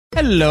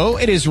Hello,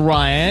 it is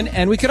Ryan,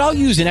 and we could all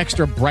use an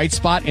extra bright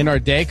spot in our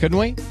day, couldn't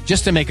we?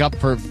 Just to make up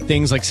for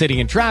things like sitting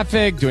in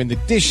traffic, doing the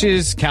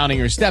dishes, counting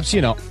your steps,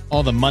 you know,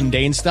 all the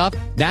mundane stuff.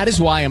 That is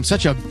why I'm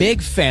such a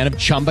big fan of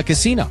Chumba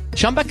Casino.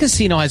 Chumba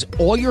Casino has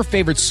all your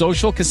favorite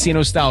social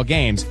casino-style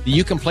games that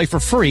you can play for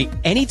free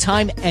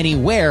anytime,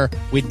 anywhere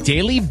with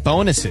daily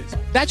bonuses.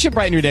 That should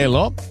brighten your day a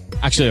little.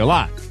 Actually, a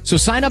lot. So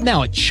sign up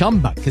now at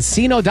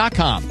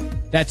ChumbaCasino.com.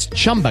 That's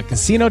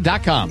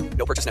ChumbaCasino.com.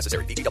 No purchase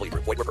necessary. VGW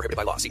Group. Void where prohibited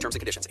by law. See terms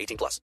and conditions.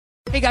 18+.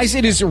 Hey guys,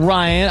 it is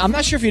Ryan. I'm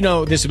not sure if you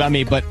know this about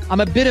me, but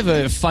I'm a bit of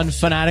a fun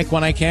fanatic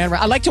when I can.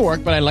 I like to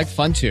work, but I like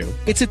fun too.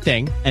 It's a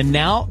thing. And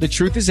now the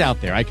truth is out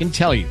there. I can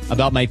tell you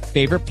about my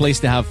favorite place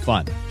to have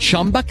fun.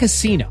 Chumba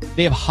Casino.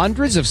 They have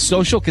hundreds of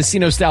social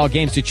casino style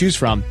games to choose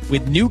from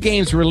with new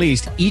games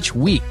released each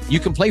week. You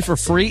can play for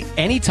free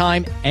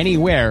anytime,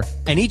 anywhere.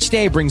 And each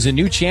day brings a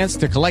new chance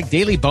to collect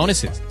daily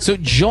bonuses. So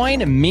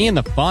join me in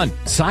the fun.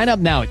 Sign up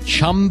now at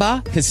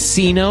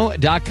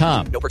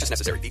ChumbaCasino.com. No purchase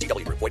necessary.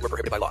 VGW Group. Void where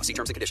prohibited by law. See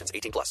terms and conditions.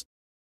 18+.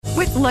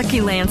 With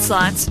Lucky Land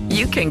Slots,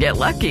 you can get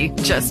lucky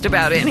just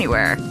about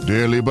anywhere.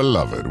 Dearly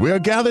beloved, we are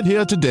gathered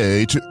here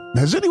today to...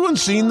 Has anyone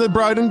seen the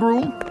bride and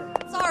groom?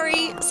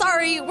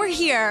 Sorry, we're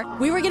here.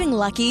 We were getting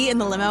lucky in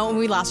the limo and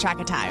we lost track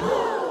of time.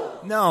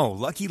 No,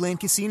 Lucky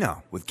Land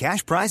Casino, with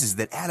cash prizes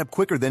that add up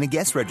quicker than a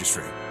guest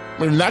registry.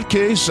 In that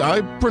case,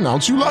 I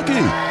pronounce you lucky.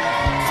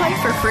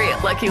 Play for free at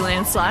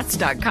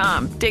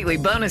LuckyLandSlots.com. Daily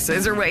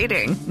bonuses are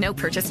waiting. No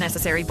purchase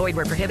necessary. Void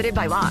where prohibited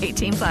by law.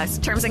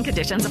 18+. Terms and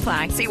conditions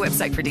apply. See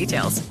website for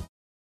details.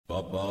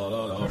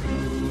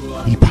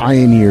 He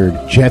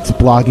pioneered Jets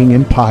blogging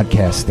and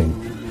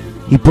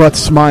podcasting. He brought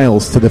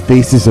smiles to the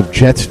faces of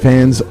Jets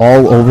fans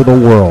all over the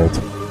world.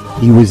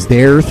 He was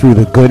there through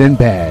the good and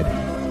bad.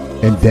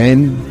 And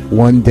then,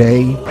 one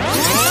day,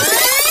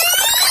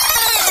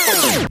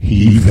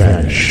 he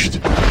vanished.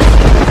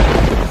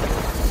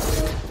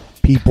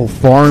 People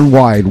far and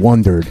wide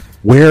wondered,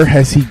 where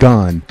has he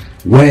gone?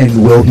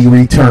 When will he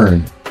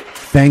return?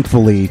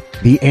 Thankfully,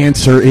 the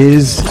answer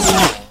is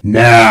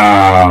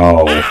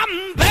now.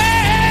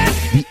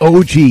 The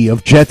OG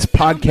of Jets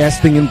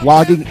podcasting and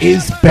blogging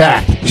is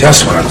back.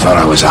 Just when I thought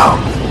I was out,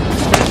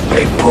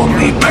 they pulled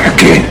me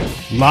back in.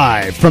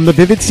 Live from the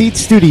Vivid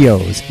Seats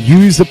Studios.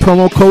 Use the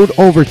promo code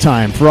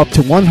OVERTIME for up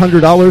to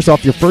 $100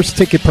 off your first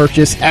ticket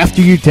purchase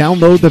after you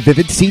download the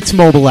Vivid Seats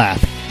mobile app.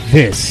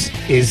 This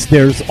is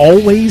There's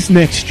Always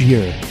Next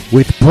Year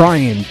with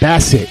Brian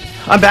Bassett.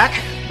 I'm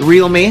back. The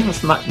real me.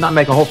 Let's not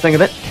make a whole thing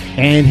of it.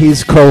 And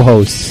his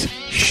co-hosts,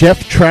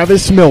 Chef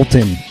Travis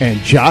Milton and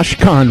Josh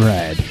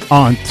Conrad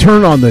on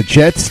Turn on the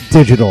Jets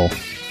Digital.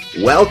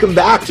 Welcome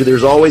back to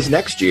There's Always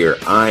Next Year.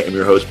 I am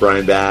your host,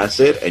 Brian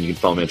Bassett, and you can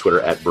follow me on Twitter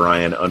at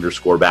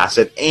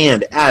Brian_Bassett.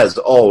 And as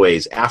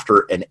always,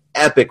 after an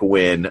epic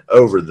win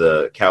over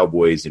the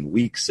Cowboys in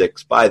Week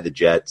 6 by the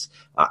Jets,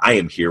 I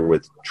am here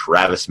with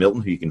Travis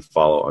Milton, who you can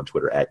follow on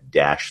Twitter at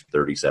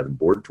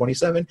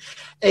 _37board27,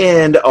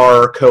 and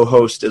our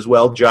co-host as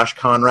well, Josh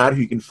Conrad,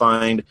 who you can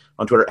find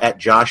on Twitter at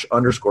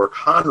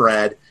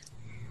Josh_Conrad.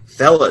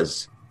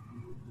 Fellas,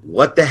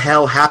 what the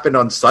hell happened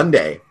on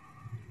Sunday?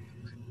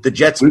 The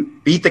Jets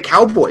beat the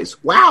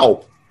Cowboys.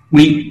 Wow.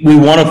 We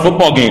won a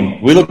football game.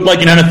 We looked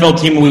like an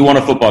NFL team and we won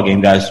a football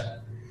game, guys.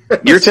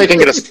 You're taking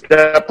it a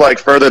step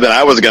further than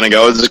I was going to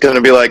go. It's just going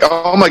to be like,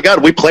 oh my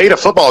God, we played a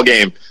football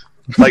game.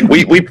 Like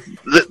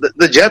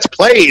the Jets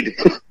played,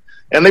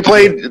 and they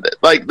played.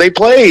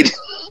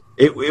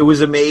 It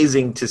was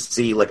amazing to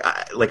see.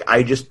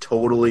 I just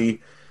totally.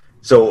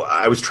 So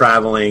I was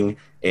traveling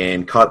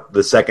and caught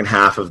the second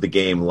half of the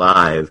game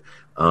live,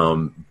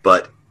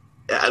 but.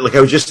 I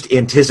was just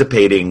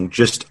anticipating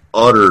just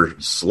utter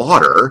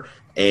slaughter,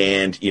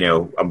 and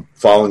I'm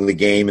following the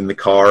game in the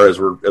car as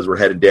we're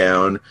headed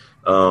down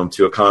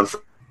to a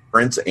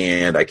conference,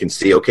 and I can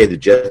see the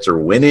Jets are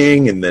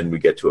winning, and then we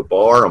get to a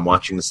bar. I'm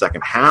watching the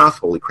second half.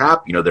 Holy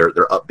crap!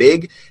 They're up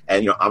big,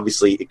 and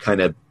obviously it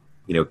kind of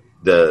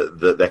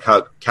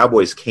the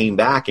Cowboys came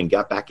back and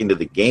got back into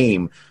the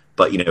game,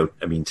 but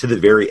to the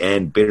very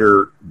end,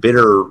 bitter.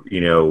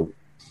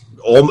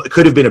 It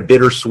could have been a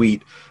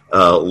bittersweet.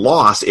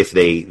 Loss if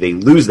they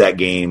lose that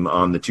game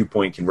on the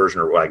 2-point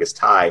conversion or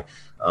tie.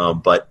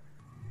 But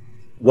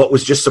what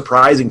was just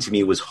surprising to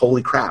me was,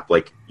 holy crap,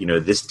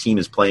 this team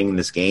is playing in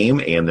this game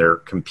and they're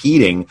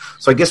competing.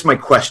 So I guess my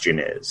question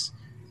is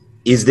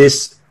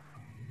this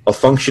a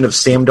function of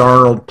Sam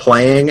Darnold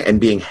playing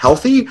and being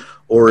healthy,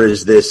 or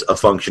is this a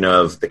function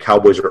of the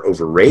Cowboys are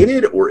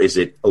overrated, or is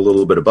it a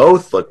little bit of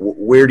both?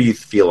 Where do you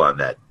feel on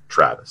that,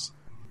 Travis?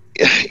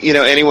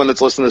 Anyone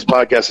that's listened to this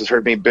podcast has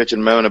heard me bitch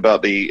and moan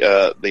about the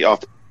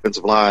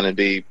offensive line and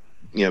be,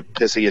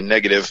 pissy and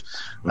negative.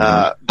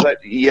 Mm-hmm. But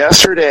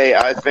yesterday,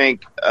 I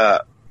think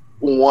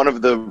one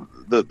of the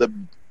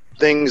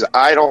things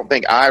I don't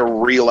think I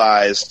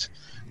realized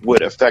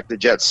would affect the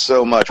Jets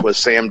so much was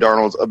Sam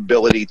Darnold's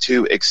ability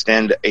to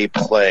extend a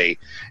play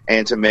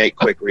and to make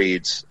quick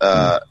reads.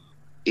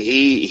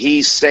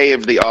 He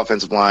saved the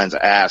offensive line's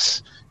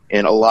ass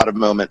in a lot of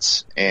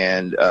moments,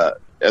 and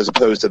as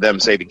opposed to them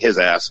saving his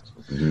ass.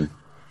 Mm-hmm.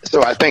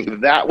 So I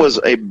think that was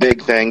a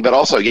big thing, but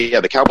also,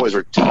 the Cowboys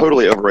were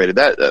totally overrated.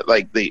 That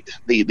like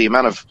the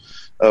amount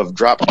of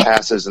dropped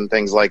passes and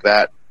things like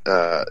that.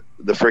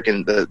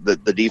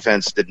 The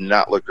defense did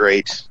not look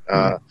great.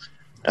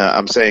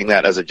 I'm saying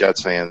that as a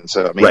Jets fan,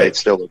 so I mean it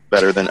still look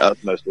better than us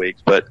most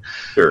weeks, but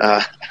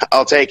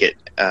I'll take it.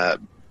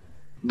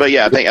 But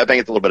yeah, I think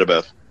it's a little bit of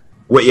both.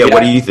 What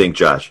do you think,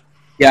 Josh?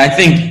 Yeah,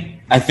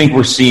 I think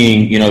we're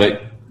seeing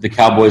that the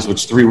Cowboys,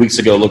 which 3 weeks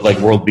ago looked like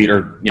world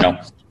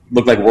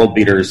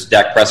beaters.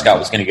 Dak Prescott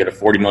was going to get a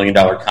 $40 million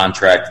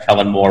contract.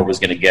 Kellen Moore was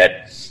going to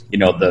get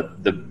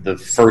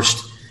the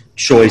first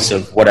choice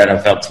of what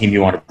NFL team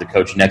you wanted to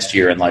coach next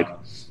year, and like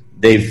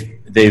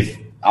they've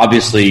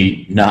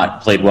obviously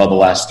not played well the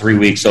last 3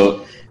 weeks.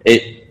 So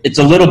it's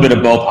a little bit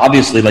of both.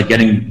 Obviously, like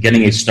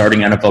getting a starting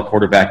NFL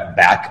quarterback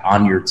back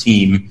on your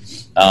team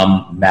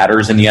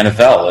matters in the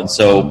NFL, and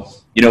so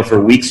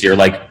for weeks here,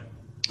 like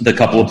the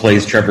couple of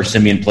plays Trevor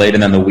Siemian played,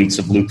 and then the weeks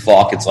of Luke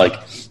Falk, it's like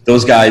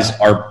those guys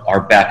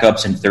are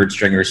backups and third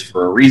stringers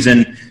for a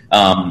reason.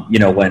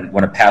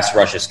 When a pass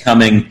rush is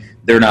coming,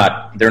 they're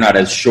not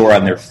as sure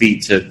on their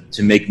feet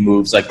to make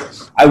moves. Like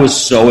I was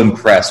so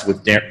impressed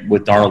with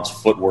Darnold's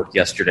footwork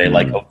yesterday,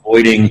 like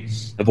avoiding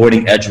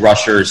edge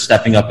rushers,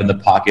 stepping up in the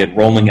pocket,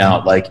 rolling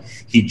out. Like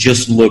he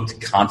just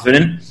looked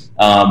confident.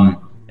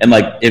 And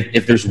like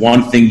if there's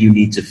one thing you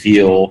need to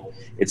feel,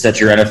 it's that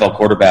your NFL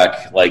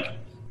quarterback, like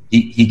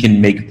he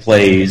can make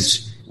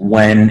plays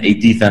when a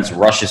defense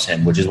rushes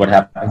him, which is what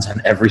happens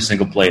on every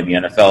single play in the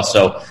NFL.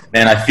 So,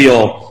 man, I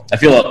feel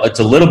it's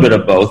a little bit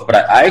of both, but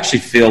I actually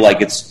feel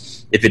like if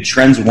it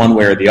trends one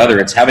way or the other,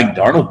 it's having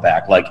Darnold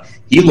back. Like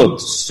he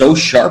looked so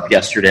sharp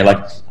yesterday.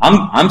 Like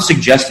I'm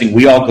suggesting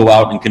we all go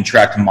out and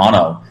contract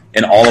mono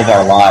in all of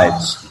our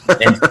lives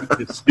and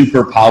the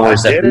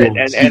superpowers that did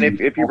it. And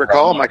if you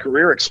recall, my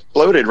career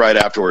exploded right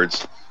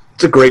afterwards.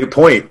 It's a great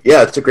point.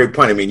 Yeah, it's a great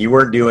point. I mean, you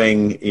weren't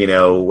doing,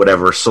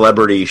 whatever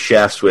celebrity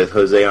chefs with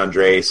Jose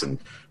Andres and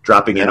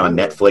dropping in on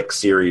Netflix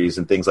series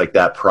and things like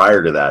that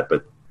prior to that,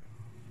 but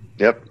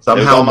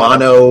somehow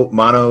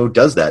mono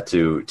does that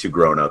to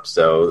grown-ups.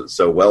 So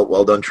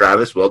well done,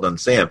 Travis. Well done,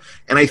 Sam.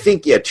 And I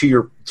think, to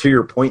your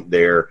point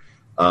there,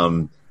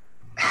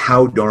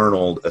 how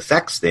Darnold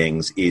affects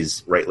things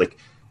is right. Like,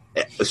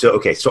 so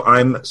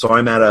I'm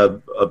at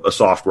a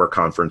software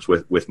conference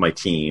with my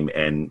team,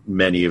 and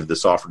many of the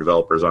software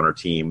developers on our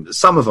team,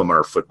 some of them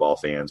are football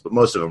fans, but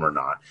most of them are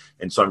not.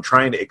 And so I'm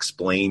trying to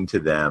explain to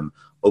them,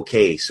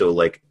 okay, so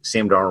like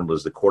Sam Darnold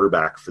was the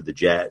quarterback for the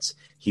Jets.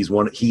 He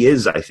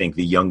is, I think,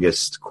 the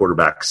youngest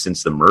quarterback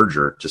since the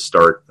merger to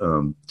start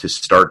an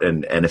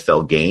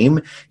NFL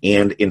game.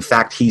 And in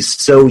fact, he's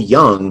so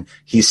young,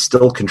 he's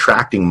still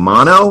contracting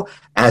mono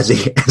as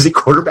a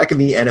quarterback in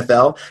the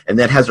NFL, and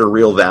that has a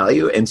real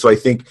value. And so I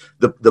think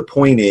the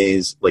point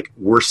is, like,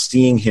 we're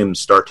seeing him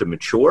start to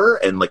mature,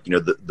 and like,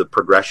 the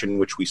progression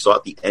which we saw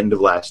at the end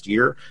of last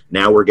year,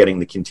 now we're getting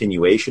the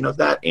continuation of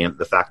that, and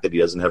the fact that he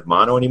doesn't have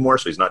mono anymore,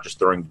 so he's not just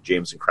throwing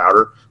Jameson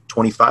Crowder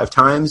 25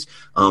 times.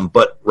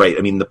 But right,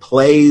 I mean, the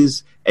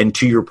plays, and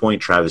to your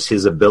point, Travis,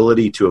 his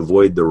ability to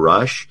avoid the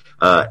rush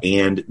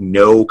and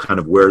know kind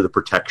of where the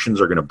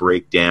protections are going to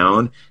break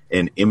down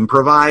and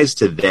improvise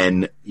to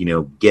then,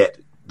 get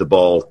the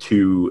ball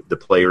to the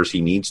players he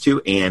needs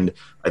to. And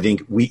I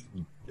think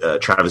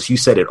Travis, you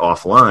said it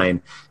offline,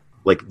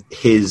 like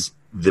the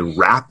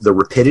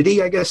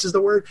rapidity, I guess is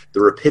the word, the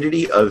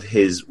rapidity of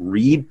his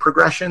read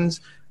progressions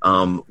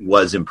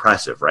was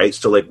impressive, right?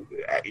 So like,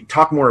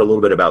 talk more a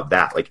little bit about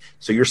that. Like,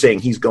 so you're saying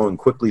he's going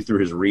quickly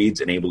through his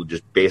reads and able to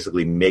just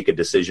basically make a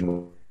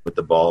decision with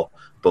the ball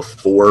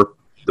before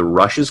the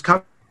rush is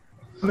coming?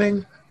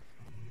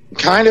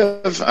 Kind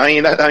of. I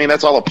mean,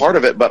 that's all a part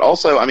of it. But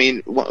also, I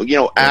mean,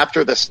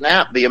 after the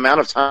snap, the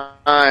amount of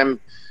time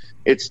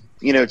it's,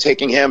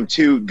 taking him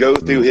to go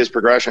through his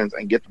progressions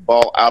and get the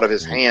ball out of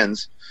his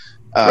hands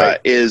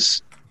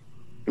is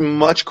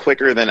much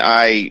quicker than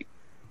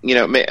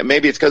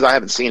maybe it's because I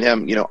haven't seen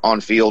him,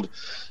 on field.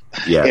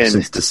 Yeah,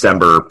 since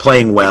December,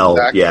 playing well.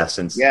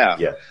 Exactly.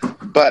 Yeah.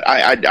 But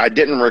I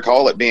didn't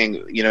recall it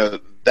being,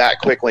 that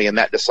quickly and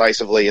that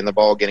decisively, and the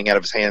ball getting out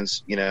of his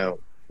hands,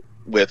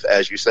 with,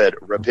 as you said,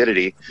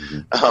 rapidity.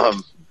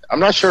 I'm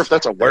not sure if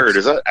that's a word.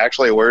 Is that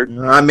actually a word?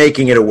 I'm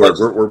making it a word.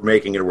 We're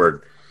making it a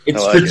word. It's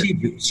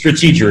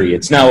strategery.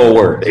 It's now a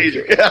word. It's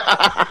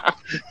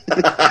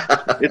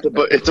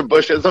a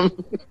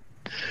Bushism.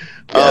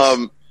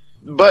 Yes.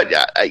 But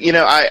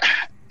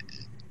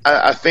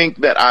I think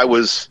that I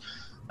was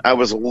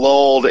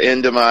lulled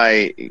into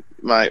my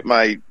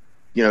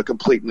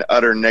complete and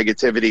utter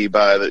negativity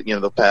by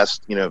the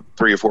past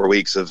 3 or 4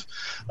 weeks of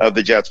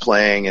the Jets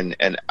playing,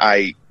 and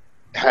I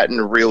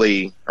hadn't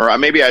really, or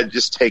maybe I'd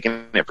just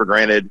taken it for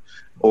granted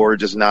or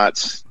just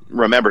not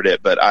remembered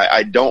it, but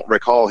I don't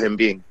recall him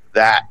being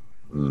that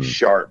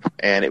sharp,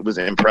 and it was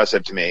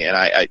impressive to me. And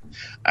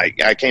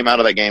I came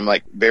out of that game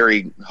like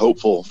very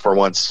hopeful for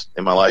once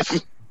in my life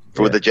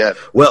for the Jets.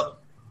 Well,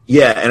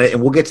 Yeah,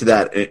 and we'll get to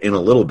that in a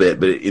little bit.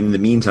 But in the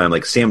meantime,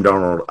 like Sam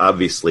Darnold,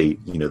 obviously,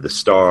 the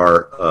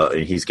star,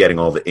 and he's getting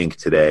all the ink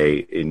today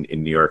in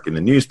New York in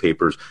the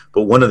newspapers.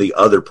 But one of the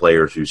other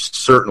players who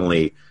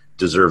certainly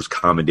deserves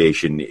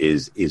commendation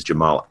is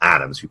Jamal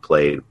Adams, who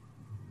played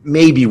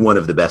maybe one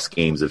of the best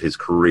games of his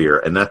career,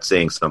 and that's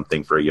saying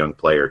something for a young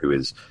player who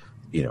is,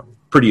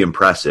 pretty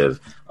impressive.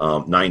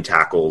 9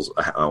 tackles,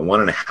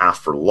 1.5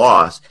 for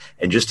loss,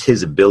 and just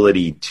his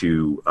ability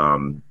to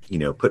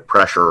put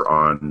pressure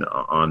on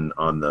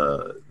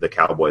the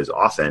Cowboys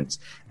offense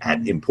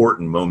at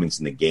important moments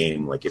in the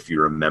game. Like if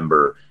you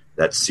remember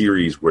that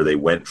series where they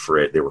went for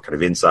it, they were kind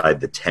of inside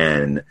the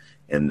 10,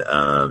 and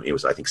it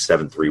was, I think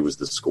 7-3 was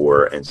the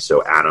score. And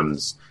so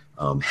Adams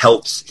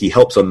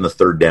helps on the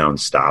third down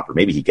stop, or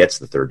maybe he gets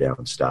the third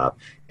down stop.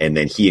 And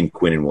then he and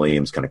Quinnen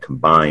Williams kind of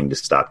combined to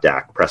stop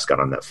Dak Prescott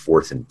on that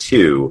 4th and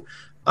 2.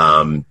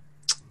 And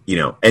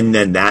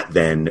then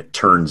that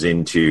turns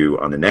into,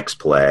 on the next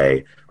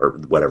play or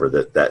whatever,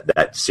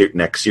 that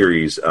next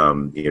series,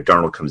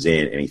 Darnold comes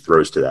in and he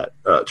throws to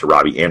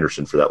Robbie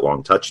Anderson for that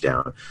long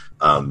touchdown.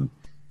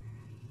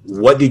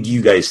 What did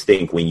you guys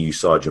think when you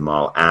saw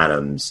Jamal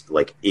Adams?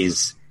 Like,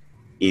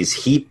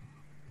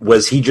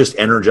 was he just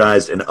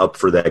energized and up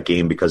for that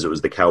game because it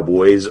was the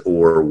Cowboys,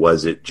 or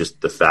was it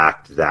just the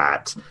fact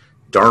that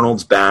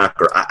Darnold's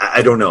back? Or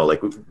I don't know.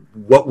 Like,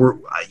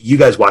 you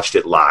guys watched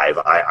it live?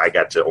 I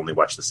got to only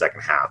watch the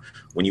second half.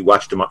 When you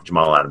watched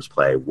Jamal Adams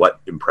play,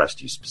 what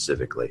impressed you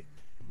specifically?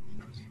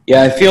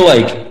 Yeah, I feel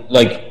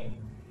like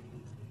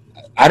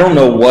I don't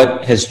know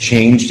what has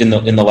changed in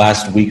the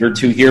last week or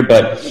two here,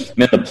 but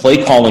the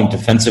play calling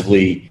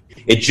defensively,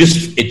 it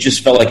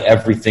just felt like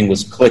everything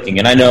was clicking.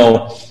 And I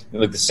know,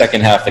 like the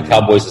second half, the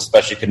Cowboys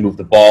especially could move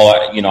the ball.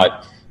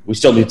 We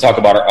still need to talk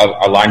about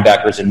our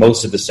linebackers and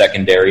most of the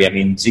secondary. I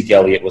mean, Zeke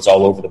Elliott was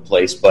all over the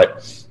place,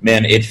 but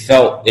man, it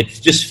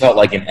just felt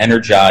like an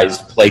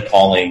energized play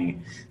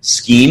calling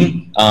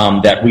scheme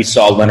that we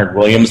saw Leonard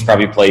Williams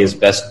probably play his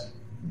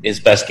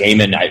best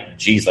game in,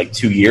 like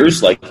 2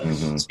 years. Like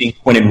seeing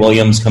Quinnen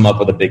Williams come up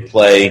with a big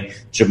play,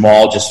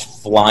 Jamal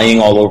just flying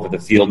all over the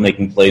field,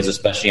 making plays,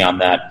 especially on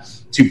that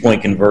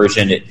 2-point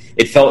conversion.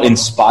 It felt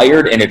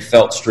inspired and it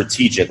felt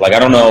strategic. Like, I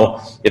don't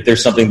know if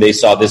there's something they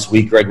saw this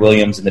week, Greg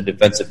Williams and the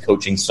defensive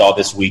coaching saw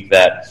this week,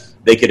 that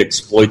they could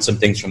exploit some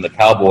things from the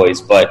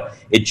Cowboys, but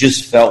it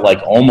just felt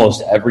like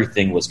almost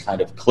everything was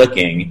kind of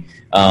clicking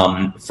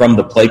from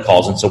the play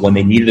calls. And so when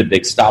they needed a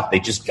big stop,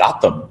 they just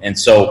got them. And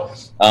so,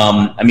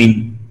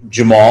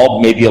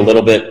 Jamal maybe a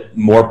little bit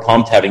more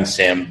pumped having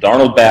Sam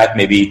Darnold back,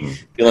 maybe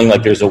feeling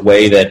like there's a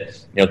way that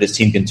this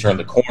team can turn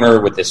the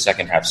corner with this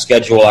second half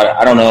schedule.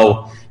 I don't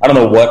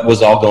know what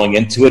was all going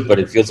into it, but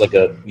it feels like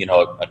a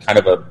kind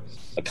of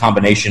a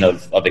combination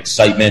of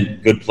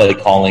excitement, good play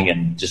calling,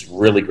 and just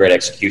really great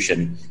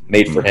execution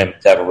made for him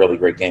to have a really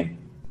great game.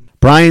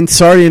 Brian,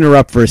 sorry to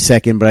interrupt for a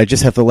second, but I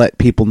just have to let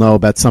people know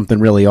about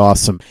something really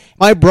awesome.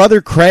 My brother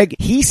Craig,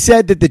 he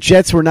said that the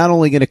Jets were not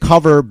only going to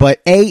cover,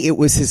 but A, it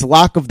was his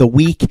lock of the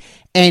week,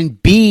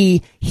 and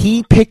B,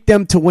 he picked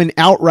them to win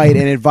outright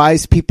and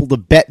advised people to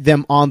bet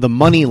them on the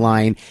money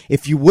line.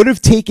 If you would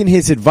have taken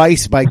his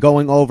advice by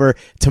going over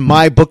to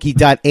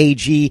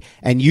mybookie.ag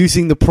and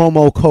using the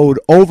promo code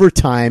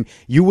OVERTIME,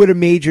 you would have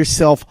made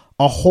yourself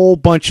a whole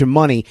bunch of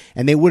money,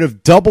 and they would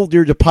have doubled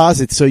your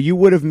deposit, so you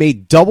would have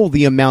made double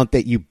the amount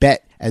that you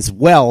bet as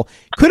well.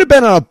 Could have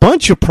been on a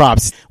bunch of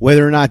props,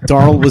 whether or not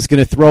Darnold was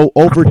going to throw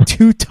over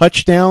 2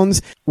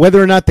 touchdowns,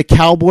 whether or not the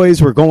Cowboys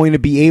were going to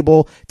be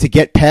able to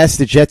get past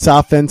the Jets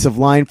offensive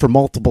line for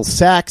multiple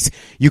sacks.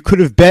 You could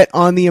have bet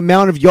on the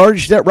amount of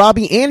yardage that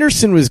Robbie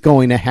Anderson was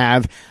going to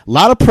have. A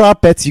lot of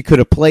prop bets you could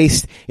have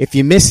placed. If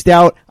you missed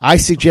out, I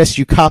suggest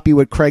you copy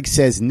what Craig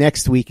says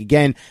next week.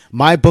 Again,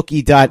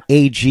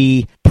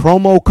 mybookie.ag,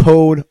 promo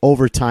code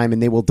OVERTIME,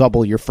 and they will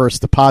double your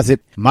first deposit.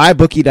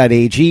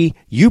 mybookie.ag,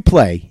 you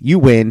play, you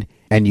win,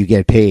 and you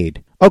get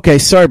paid. Okay,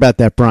 sorry about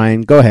that,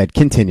 Brian. Go ahead,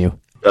 continue.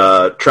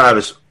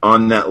 Travis,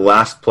 on that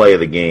last play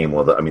of the game,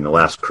 the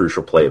last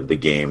crucial play of the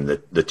game,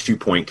 the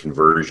 2-point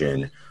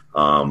conversion,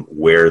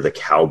 where the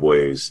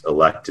Cowboys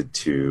elected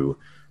to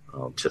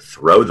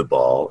throw the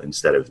ball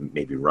instead of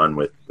maybe run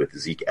with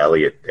Zeke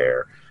Elliott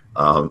there.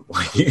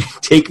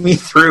 Take me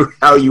through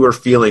how you were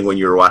feeling when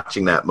you were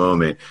watching that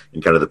moment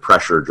and kind of the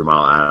pressure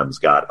Jamal Adams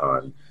got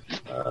on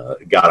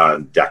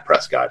Dak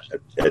Prescott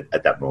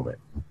at that moment.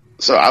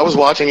 So I was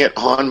watching it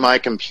on my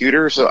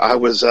computer. So I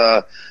was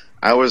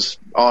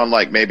on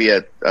like maybe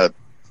a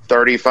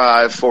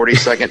 35, 40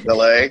 second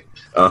delay.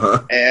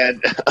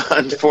 And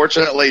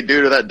unfortunately,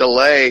 due to that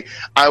delay,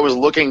 I was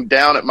looking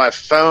down at my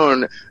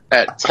phone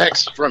at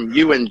text from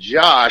you and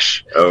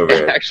Josh and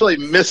actually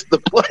missed the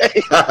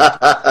play.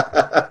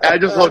 I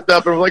just looked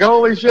up and was like,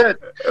 holy shit.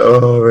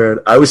 Oh man.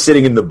 I was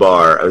sitting in the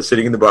bar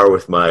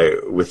with my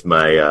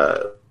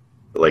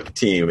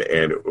team,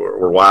 and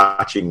we're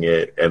watching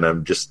it, and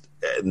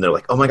and they're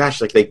like, oh my gosh,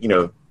 like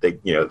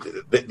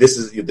this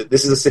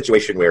is a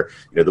situation where,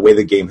 the way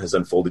the game has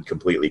unfolded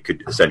completely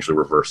could essentially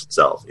reverse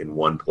itself in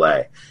one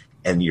play.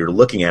 And you're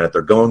looking at it,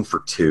 they're going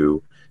for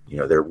 2.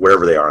 they're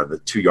wherever they are on the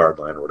 2-yard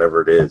line or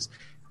whatever it is.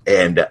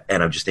 And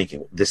I'm just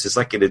thinking, this is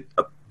like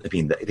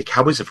the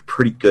Cowboys have a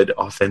pretty good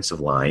offensive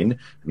line.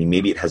 I mean,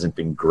 maybe it hasn't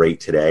been great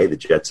today. The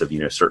Jets have,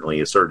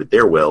 certainly asserted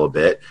their will a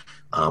bit.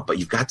 But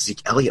you've got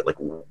Zeke Elliott. Like,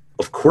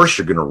 of course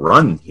you're going to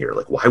run here.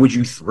 Like, why would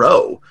you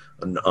throw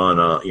on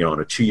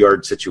a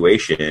 2-yard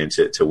situation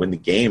to win the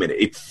game? And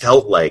it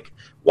felt like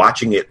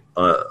watching it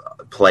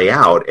play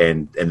out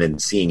and then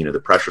seeing, the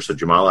pressure. So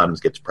Jamal Adams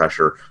gets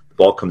pressure. The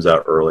ball comes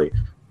out early,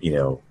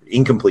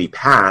 incomplete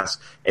pass.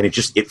 And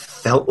it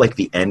felt like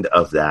the end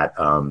of that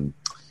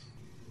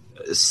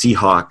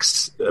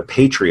Seahawks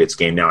Patriots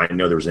game. Now, I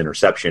know there was an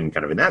interception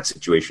kind of in that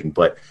situation,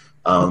 but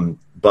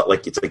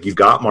like, it's like you've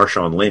got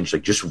Marshawn Lynch,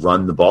 like, just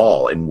run the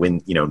ball and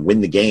win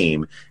the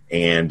game.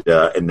 And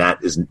that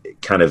is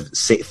kind of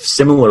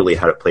similarly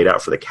how it played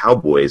out for the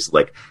Cowboys.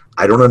 Like,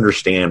 I don't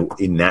understand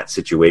in that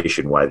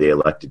situation why they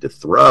elected to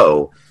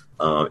throw.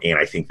 And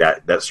I think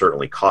that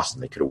certainly cost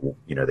them.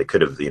 They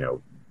could have,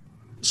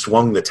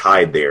 swung the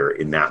tide there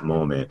in that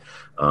moment.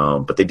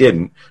 But they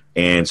didn't.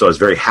 And so I was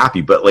very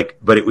happy,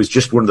 but it was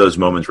just one of those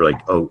moments where,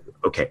 like, oh,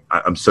 okay,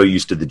 I'm so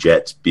used to the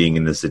Jets being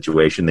in this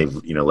situation. They've,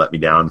 let me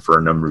down for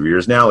a number of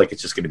years now. Like,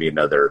 it's just going to be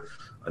another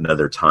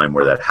time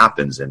where that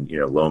happens. And,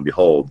 lo and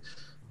behold,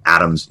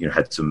 Adams,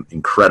 had some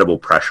incredible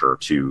pressure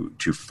to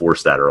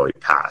force that early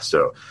pass.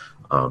 So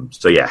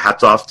yeah,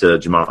 hats off to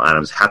Jamal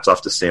Adams, hats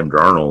off to Sam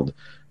Darnold.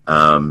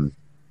 I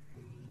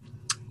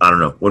don't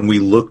know. When we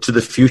look to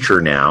the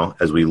future now,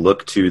 as we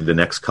look to the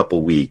next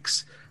couple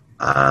weeks,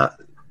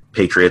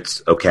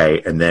 Patriots,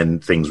 okay, and then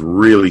things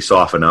really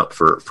soften up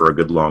for a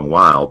good long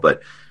while.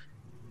 But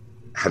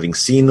having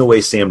seen the way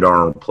Sam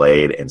Darnold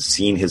played and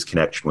seen his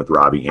connection with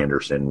Robbie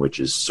Anderson, which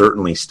is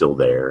certainly still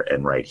there,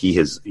 and right, he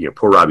has,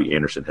 poor Robbie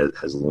Anderson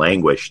has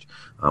languished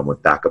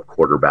with backup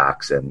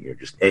quarterbacks, and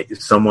just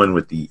someone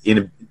with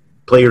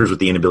players with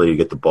the inability to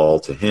get the ball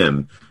to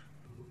him.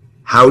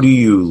 How do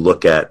you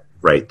look at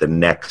the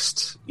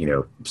next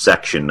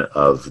section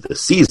of the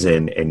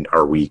season? And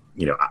are we,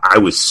 I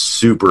was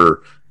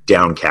super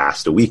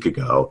downcast a week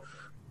ago,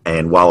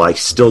 and while I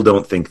still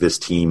don't think this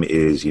team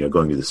is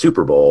going to the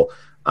Super Bowl,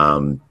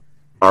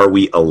 are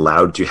we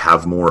allowed to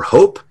have more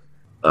hope?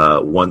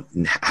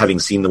 Having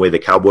seen the way the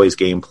Cowboys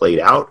game played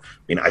out, I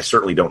mean, I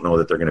certainly don't know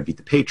that they're going to beat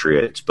the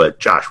Patriots, but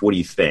Josh, what do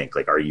you think?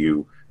 Like, are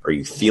you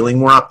feeling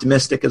more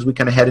optimistic as we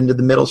kind of head into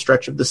the middle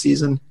stretch of the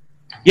season?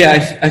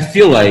 Yeah, I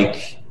feel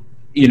like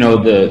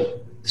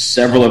the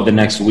several of the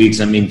next weeks.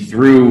 I mean,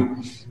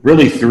 through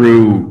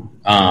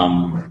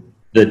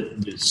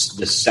the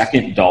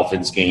second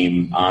Dolphins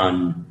game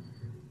on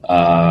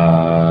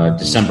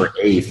December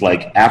 8th.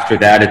 Like, after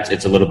that,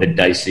 it's a little bit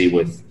dicey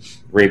with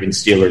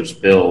Ravens, Steelers,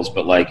 Bills,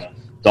 but like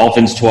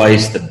Dolphins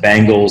twice, the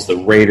Bengals, the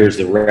Raiders,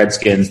 the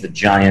Redskins, the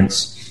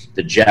Giants,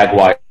 the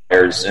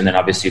Jaguars, and then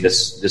obviously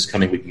this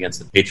coming week against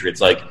the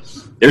Patriots. Like,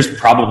 there's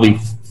probably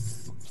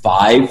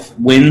 5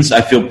 wins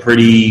I feel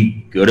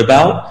pretty good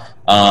about.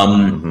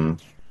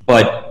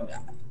 But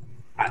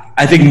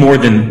I think more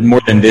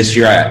than this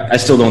year, I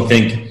still don't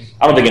think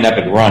an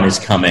epic run is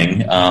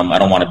coming. I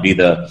don't want to be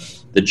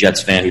the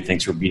Jets fan who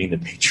thinks we're beating the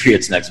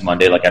Patriots next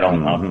Monday. Like, I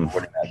don't know if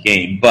we're winning that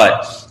game,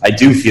 but I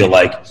do feel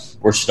like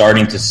we're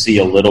starting to see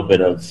a little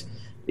bit of,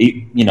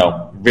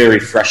 very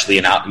freshly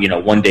and out,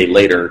 one day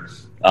later,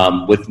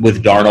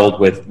 with Darnold,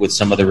 with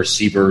some of the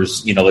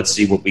receivers. Let's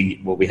see what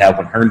we have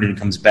when Herndon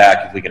comes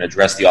back, if we can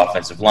address the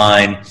offensive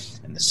line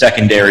and the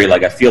secondary.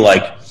 Like, I feel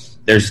like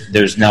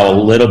there's now a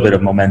little bit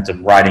of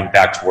momentum riding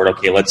back toward,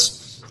 okay,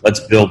 let's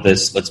build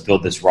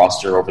this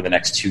roster over the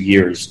next 2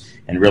 years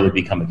and really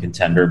become a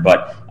contender.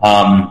 But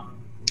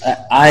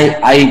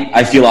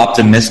I feel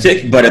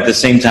optimistic, but at the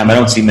same time, I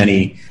don't see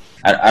many.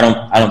 I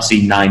don't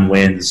see 9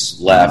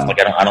 wins left. Like,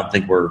 I don't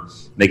think we're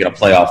making a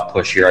playoff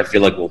push here. I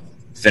feel like we'll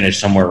finish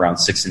somewhere around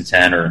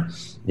 6-10, or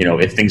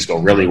if things go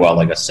really well,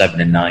 like a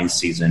 7-9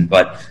 season.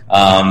 But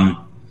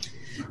I'm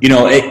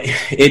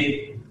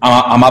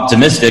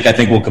optimistic. I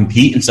think we'll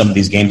compete in some of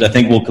these games. I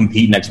think we'll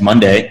compete next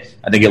Monday.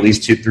 I think at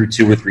least through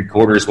 2 or 3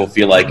 quarters, we'll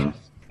feel like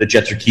the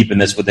Jets are keeping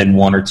this within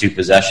 1 or 2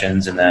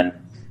 possessions, and then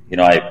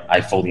I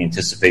fully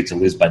anticipate to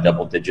lose by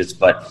double digits.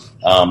 But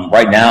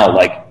right now,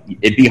 like,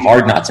 it'd be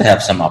hard not to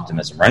have some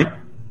optimism, right?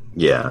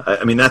 Yeah,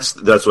 I mean, that's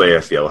the way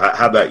I feel.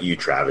 How about you,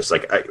 Travis?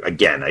 Like, I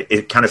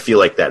kind of feel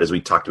like that, as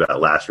we talked about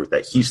last year with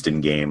that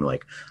Houston game.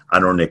 Like, I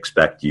don't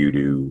expect you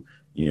to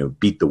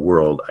beat the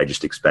world. I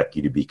just expect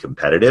you to be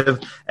competitive.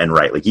 And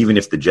right, like, even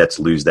if the Jets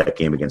lose that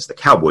game against the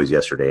Cowboys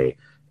yesterday,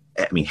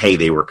 I mean, hey,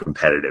 they were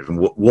competitive. And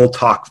we'll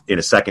talk in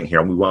a second here.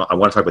 I want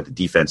to talk about the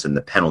defense and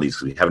the penalties,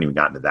 because we haven't even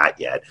gotten to that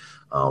yet.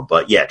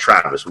 But yeah,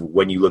 Travis,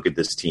 when you look at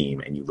this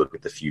team and you look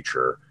at the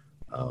future,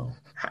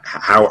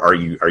 how are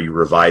you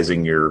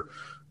revising your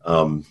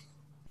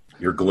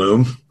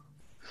gloom?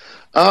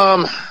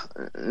 No,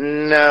 not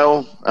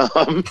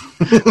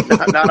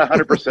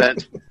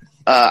 100%.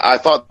 I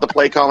thought the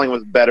play calling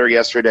was better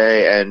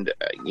yesterday, and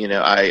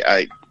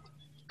I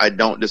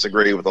don't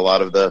disagree with a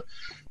lot of the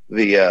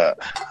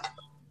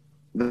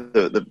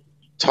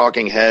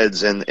talking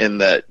heads,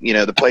 and that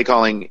the play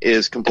calling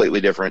is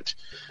completely different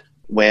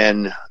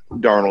when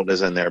Darnold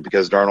is in there,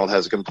 because Darnold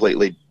has a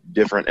completely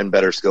different and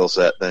better skill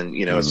set than,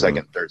 a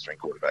second, third string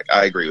quarterback.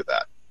 I agree with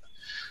that.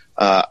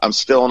 I'm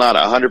still not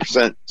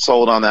 100%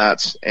 sold on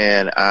that.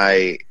 And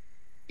I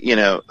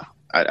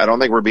don't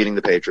think we're beating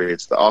the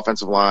Patriots. The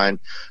offensive line,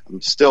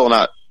 I'm still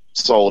not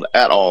sold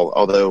at all.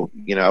 Although,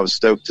 I was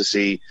stoked to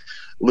see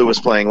Lewis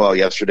playing well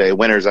yesterday.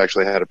 Winters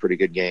actually had a pretty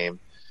good game.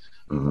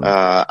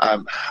 I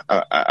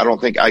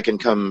don't think I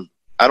can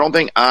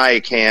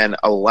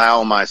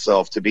allow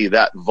myself to be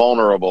that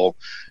vulnerable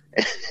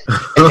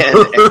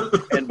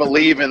and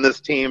believe in this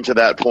team to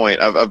that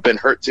point. I've been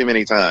hurt too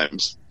many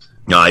times.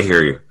 No, I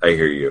hear you.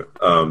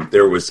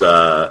 There was,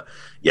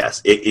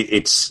 yes,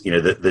 it's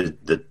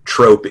the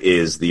trope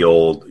is the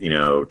old,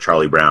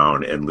 Charlie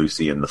Brown and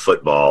Lucy in the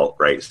football,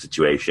 right,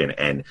 situation.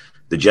 And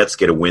the Jets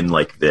get a win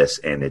like this,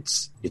 and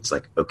it's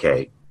like,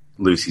 okay,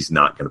 Lucy's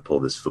not going to pull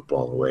this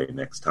football away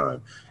next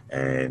time.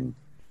 And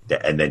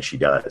then she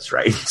does,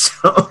 right?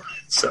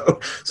 So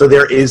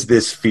there is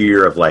this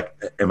fear of like,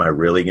 am I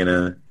really going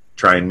to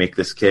try and make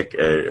this kick?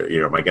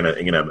 Am I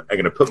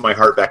gonna put my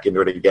heart back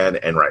into it again?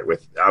 And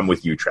I'm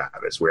with you,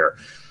 Travis, where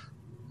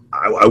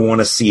I want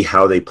to see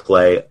how they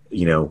play.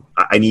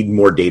 I need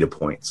more data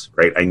points,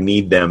 right? I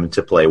need them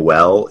to play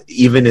well,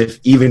 even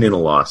in a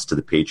loss to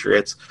the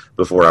Patriots,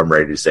 before I'm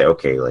ready to say,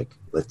 okay, like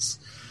let's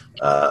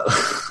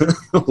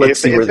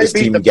see where this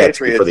team gets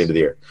before the end of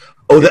the year.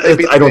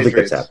 I don't think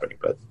that's happening,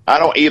 but I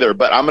don't either.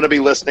 But I'm going to be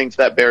listening to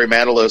that Barry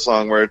Manilow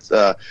song where it's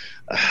I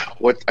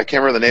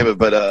can't remember the name of it,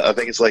 but I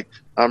think it's like,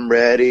 I'm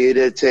ready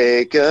to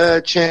take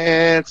a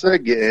chance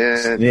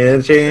again.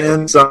 Yeah,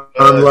 chance on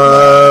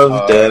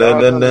love.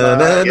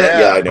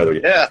 Yeah, I know.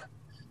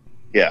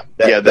 Yeah.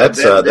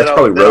 That's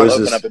probably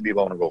Rose's. Open up and be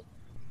vulnerable.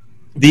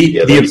 The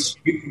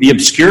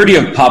obscurity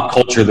of pop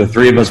culture the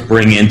three of us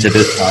bring into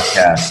this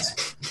podcast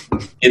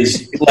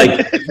is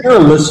like, if you're a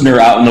listener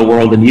out in the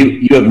world and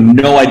you have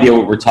no idea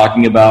what we're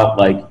talking about,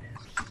 like,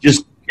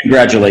 just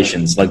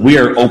congratulations. Like, we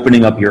are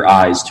opening up your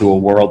eyes to a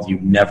world you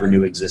never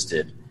knew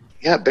existed.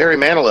 Yeah, Barry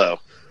Manilow.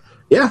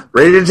 Yeah,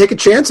 ready to take a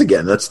chance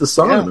again. That's the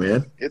song,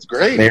 man. It's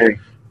great. I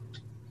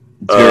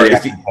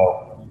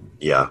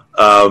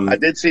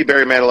did see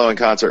Barry Manilow in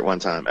concert one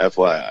time,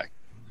 FYI.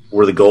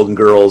 Were the Golden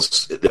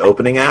Girls the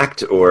opening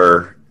act,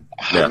 or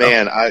no?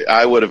 Man,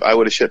 I would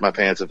have shit my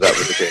pants if that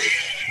was the case.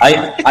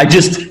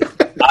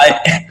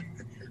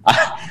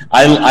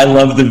 I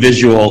love the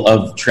visual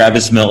of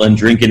Travis Milton,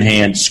 drink in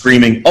hand,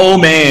 screaming, "Oh,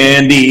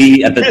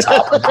 Mandy!" at the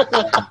top.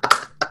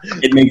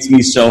 It makes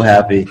me so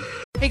happy.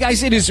 Hey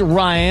guys, it is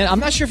Ryan. I'm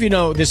not sure if you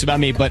know this about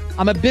me, but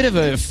I'm a bit of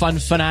a fun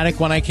fanatic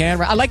when I can.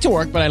 I like to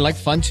work, but I like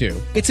fun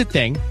too. It's a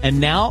thing. And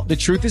now the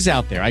truth is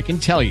out there. I can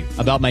tell you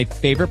about my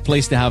favorite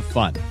place to have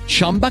fun.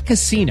 Chumba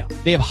Casino.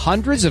 They have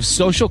hundreds of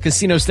social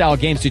casino style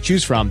games to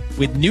choose from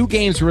with new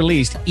games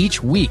released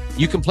each week.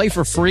 You can play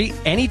for free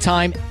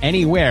anytime,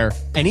 anywhere.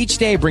 And each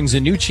day brings a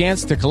new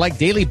chance to collect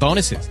daily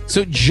bonuses.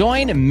 So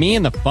join me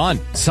in the fun.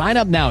 Sign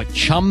up now at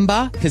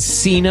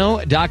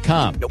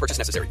ChumbaCasino.com. No purchase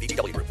necessary.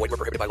 VGW Group. Void where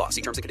prohibited by law.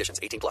 See terms and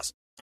conditions. 18+.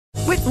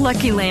 With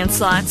Lucky Land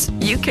Slots,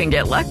 you can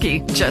get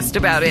lucky just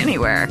about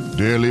anywhere.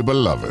 Dearly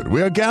beloved,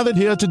 we are gathered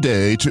here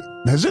today to...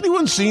 Has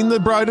anyone seen the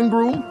bride and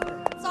groom?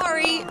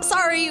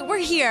 Sorry, we're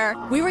here.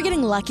 We were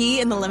getting lucky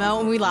in the limo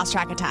and we lost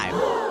track of time.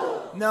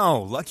 No,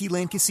 Lucky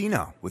Land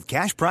Casino, with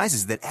cash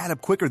prizes that add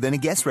up quicker than a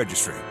guest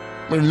registry.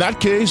 In that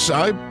case,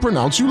 I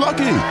pronounce you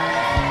lucky.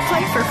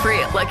 Play for free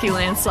at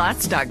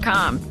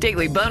LuckyLandSlots.com.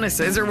 Daily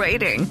bonuses are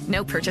waiting.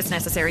 No purchase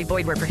necessary.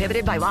 Void where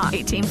prohibited by law.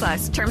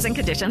 18+. Terms and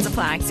conditions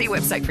apply. See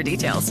website for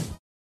details.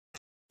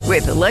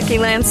 With the Lucky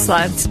Land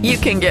Slots, you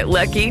can get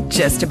lucky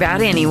just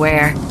about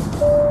anywhere.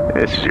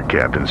 This is your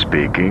captain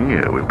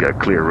speaking. We've got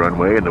clear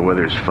runway and the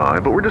weather's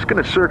fine, but we're just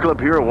going to circle up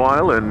here a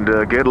while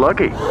and get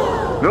lucky.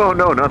 No,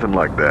 nothing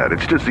like that.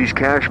 It's just these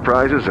cash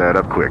prizes add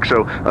up quick.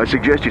 So I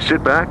suggest you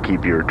sit back,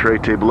 keep your tray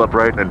table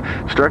upright,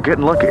 and start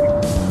getting lucky.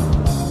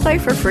 Play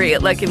for free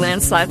at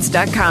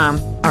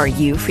LuckyLandSlots.com. Are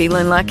you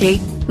feeling lucky?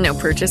 No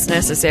purchase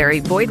necessary.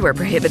 Void where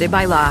prohibited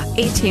by law.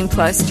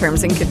 18+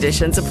 terms and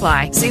conditions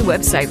apply. See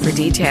website for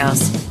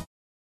details.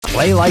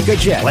 Play like a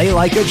Jet. Play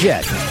like a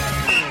Jet.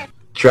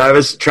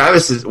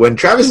 Travis is, when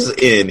Travis is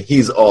in,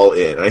 he's all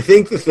in. And I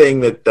think the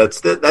thing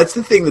that's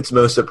the thing that's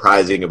most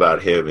surprising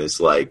about him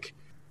is, like,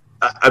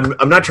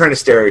 I'm not trying to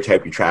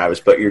stereotype you, Travis,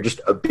 but you're just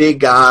a big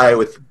guy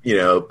with,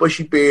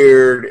 bushy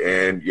beard,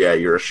 and yeah,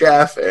 you're a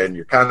chef, and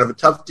you're kind of a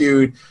tough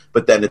dude.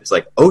 But then it's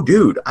like, oh,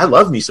 dude, I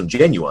love me some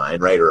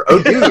Genuine, right? Or,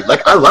 oh, dude,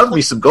 like, I love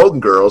me some Golden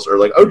Girls, or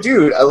like, oh,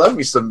 dude, I love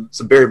me some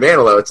Barry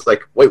Manilow. It's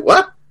like, wait,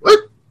 what?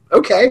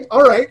 Okay,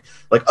 all right.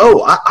 Like,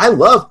 oh, I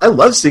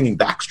love singing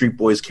Backstreet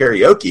Boys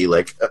karaoke.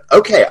 Like,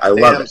 okay, I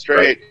love it. Straight.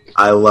 Right?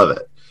 I love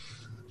it.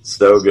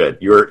 So good.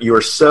 You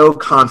are so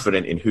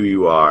confident in who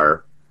you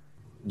are.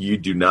 You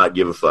do not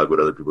give a fuck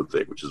what other people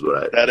think, which is what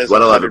I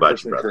love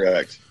about you, brother.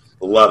 Correct.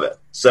 Love it.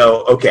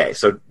 So okay,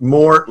 so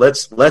more.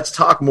 Let's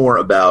talk more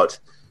about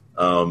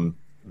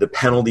the the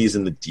penalties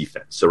in the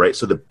defense. So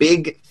the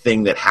big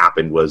thing that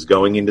happened was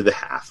going into the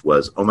half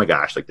was, oh my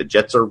gosh, like the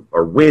Jets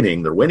are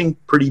winning. They're winning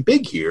pretty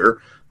big here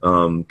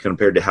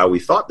compared to how we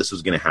thought this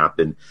was going to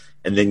happen.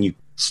 And then you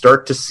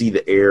start to see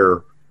the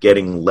air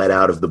getting let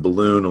out of the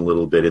balloon a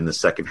little bit in the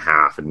second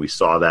half. And we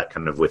saw that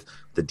kind of with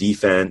the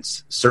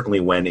defense certainly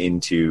went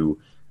into,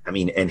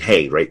 and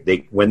hey,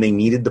 right, when they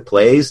needed the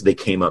plays, they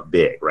came up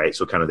big, right?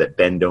 So kind of that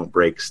bend, don't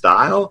break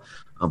style.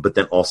 But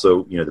then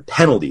also, the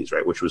penalties,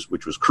 right, which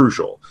was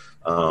crucial,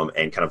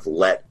 and kind of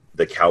let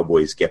the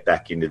Cowboys get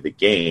back into the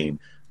game.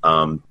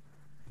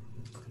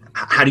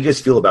 How do you guys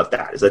feel about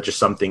that? Is that just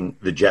something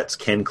the Jets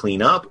can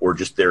clean up, or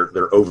just they're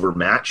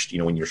overmatched?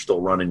 When you're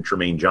still running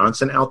Tremaine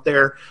Johnson out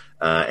there,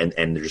 and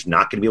they're just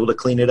not going to be able to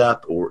clean it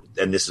up,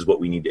 and this is what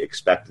we need to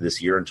expect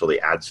this year until they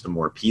add some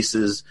more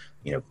pieces.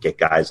 Get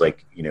guys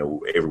like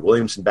Avery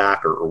Williamson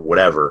back or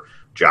whatever.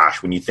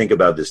 Josh, when you think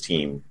about this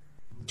team,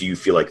 do you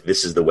feel like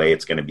this is the way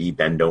it's going to be,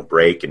 bend, don't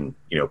break, and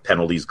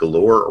penalties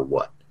galore, or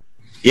what?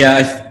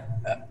 Yeah,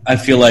 I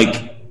feel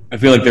like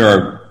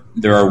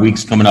there are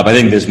weeks coming up. I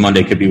think this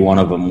Monday could be one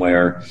of them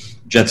where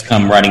Jets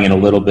come riding in a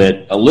little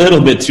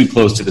bit too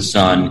close to the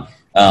sun,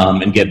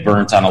 and get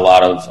burnt on a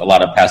lot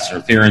of pass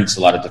interference,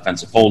 a lot of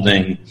defensive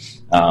holding,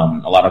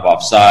 a lot of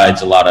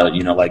offsides, a lot of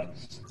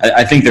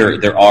I think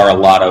there are a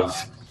lot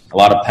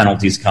of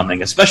penalties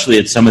coming, especially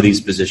at some of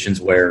these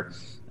positions where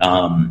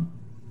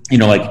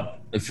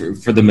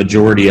for the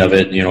majority of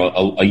it,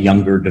 a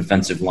younger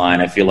defensive line.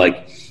 I feel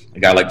like a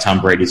guy like Tom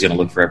Brady is going to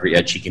look for every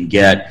edge he can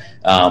get.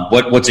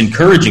 What's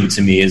encouraging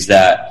to me is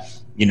that,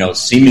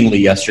 seemingly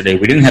yesterday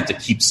we didn't have to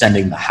keep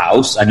sending the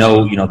house. I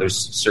know, there's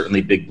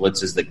certainly big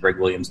blitzes that Greg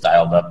Williams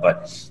dialed up,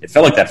 but it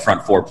felt like that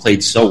front four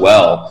played so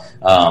well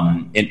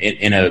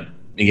in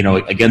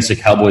against a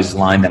Cowboys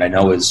line that I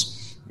know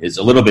is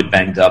a little bit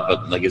banged up,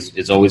 but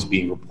is always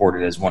being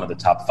reported as one of the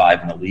top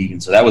 5 in the league.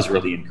 And so that was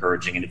really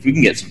encouraging. And if we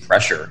can get some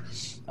pressure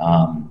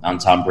on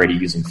Tom Brady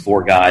using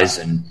 4 guys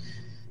and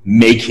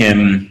make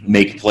him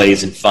make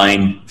plays and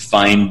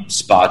find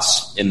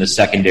spots in the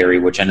secondary,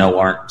 which I know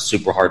aren't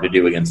super hard to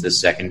do against this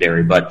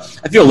secondary. But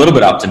I feel a little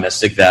bit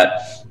optimistic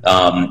that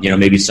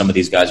maybe some of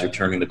these guys are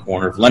turning the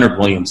corner. If Leonard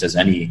Williams has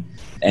any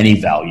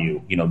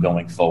value,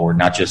 going forward,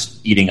 not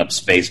just eating up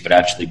space, but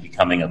actually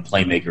becoming a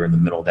playmaker in the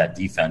middle of that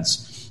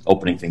defense,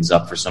 opening things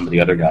up for some of the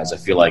other guys, I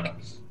feel like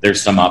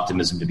there's some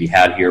optimism to be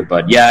had here.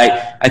 But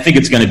yeah, I think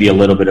it's going to be a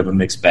little bit of a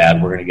mixed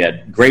bag. We're going to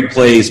get great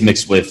plays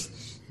mixed with,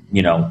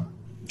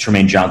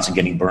 Tremaine Johnson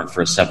getting burnt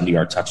for a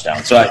 70-yard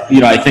touchdown. So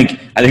I think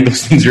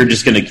those things are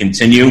just going to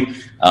continue.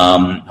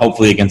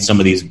 Hopefully against some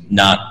of these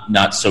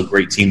not so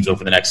great teams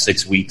over the next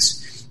 6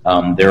 weeks.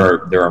 There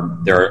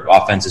are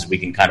offenses we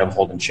can kind of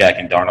hold in check,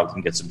 and Darnold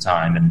can get some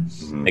time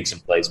and make some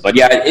plays. But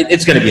yeah,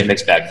 it's going to be a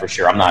mixed bag for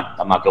sure. I'm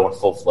not going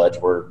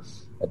full-fledged. We're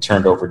a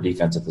turned over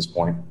defense at this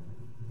point.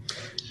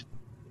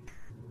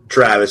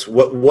 Travis,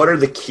 what are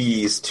the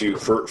keys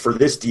for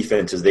this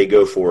defense as they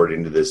go forward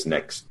into this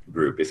next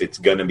group? If it's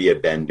going to be a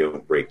bend,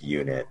 don't break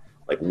unit,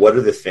 like what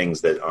are the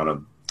things that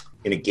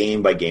in a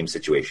game by game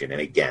situation?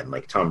 And again,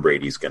 like Tom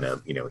Brady's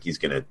he's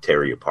gonna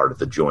tear you apart at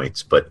the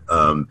joints, but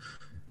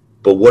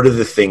what are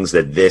the things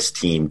that this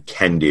team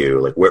can do?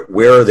 Like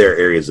where are their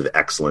areas of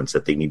excellence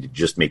that they need to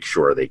just make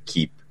sure they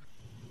keep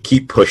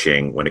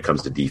pushing when it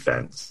comes to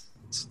defense?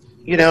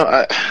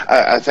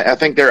 I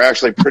think they're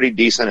actually pretty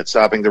decent at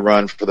stopping the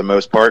run for the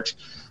most part.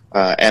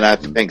 And I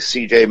think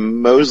C.J.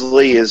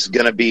 Mosley is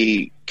going to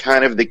be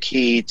kind of the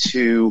key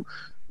to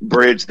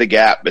bridge the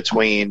gap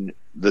between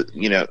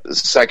the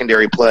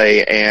secondary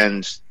play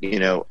and,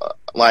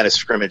 line of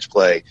scrimmage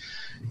play.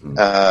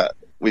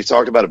 We've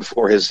talked about it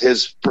before.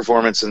 His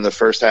performance in the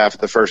first half of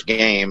the first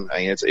game,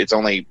 it's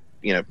only,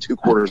 2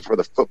 quarters for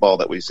the football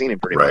that we've seen him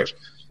pretty much.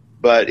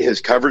 But his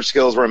coverage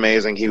skills were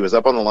amazing. He was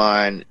up on the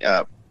line,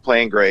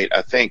 playing great.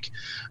 I think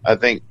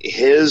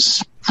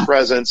his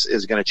presence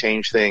is going to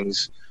change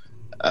things.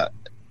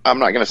 I'm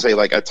not going to say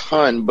like a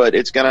ton, but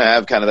it's going to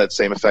have kind of that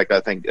same effect, I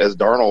think, as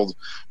Darnold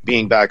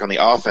being back on the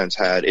offense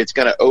had. It's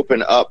going to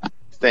open up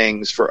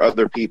things for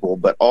other people,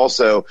 but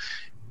also,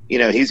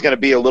 he's going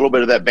to be a little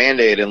bit of that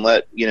Band-Aid and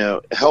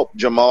help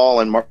Jamal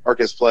and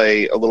Marcus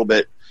play a little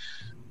bit,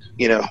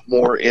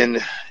 more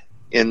in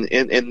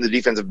the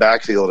defensive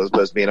backfield as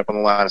opposed to being up on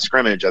the line of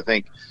scrimmage. I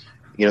think,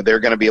 they're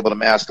going to be able to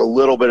mask a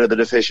little bit of the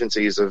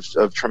deficiencies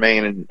of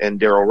Tremaine and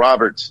Darryl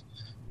Roberts.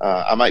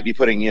 I might be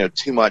putting,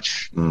 too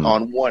much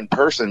on one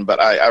person,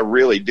 but I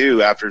really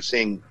do, after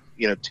seeing,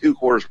 2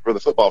 quarters for the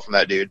football from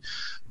that dude,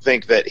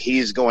 think that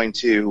he's going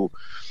to,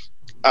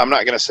 I'm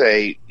not going to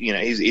say,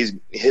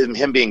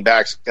 him being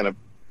back is going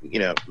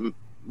to,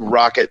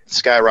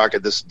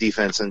 skyrocket this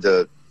defense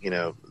into,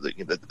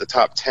 the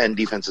top 10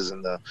 defenses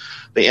in the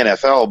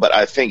NFL, but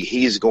I think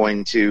he's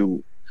going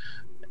to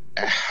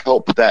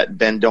help that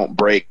bend, don't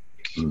break,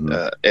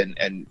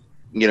 and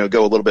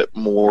go a little bit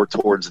more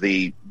towards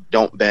the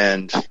don't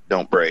bend,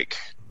 don't break.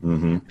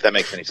 If that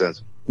makes any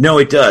sense. No,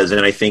 it does.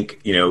 And I think,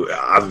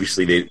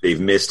 obviously they've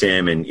missed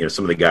him, and,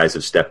 some of the guys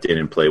have stepped in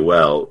and play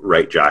well,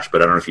 right, Josh?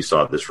 But I don't know if you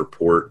saw this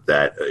report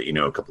that,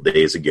 a couple of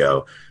days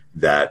ago,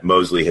 that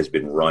Mosley has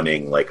been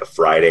running like a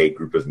Friday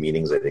group of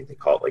meetings. I think they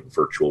call it like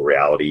Virtual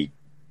Reality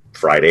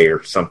Friday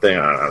or something.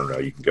 I don't know.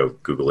 You can go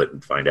Google it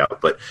and find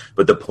out. But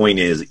the point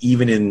is,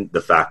 even in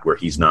the fact where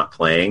he's not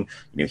playing,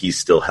 he's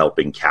still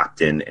helping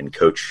captain and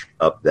coach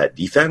up that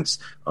defense,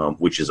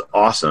 which is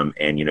awesome.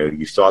 And,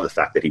 you saw the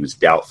fact that he was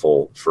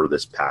doubtful for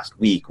this past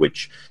week,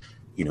 which,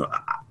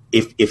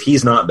 if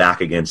he's not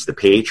back against the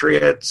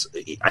Patriots,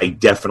 I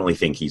definitely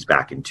think he's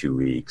back in 2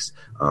 weeks.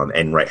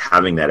 And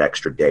having that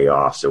extra day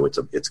off, so it's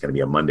going to be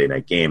a Monday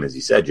night game, as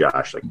you said,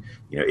 Josh.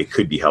 It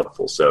could be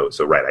helpful. So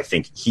I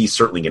think he's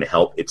certainly going to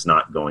help. It's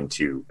not going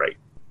to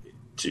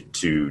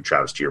to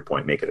Travis, to your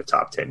point, make it a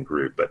top 10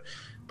 group,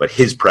 but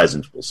his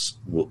presence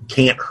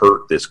can't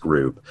hurt this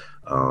group.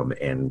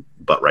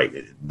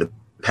 The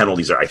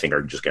penalties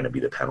are just going to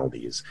be the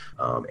penalties,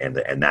 and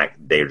that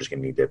they're just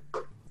going to need to.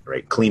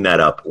 Clean that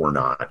up or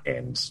not,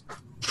 and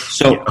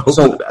hope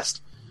for the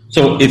best.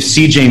 So if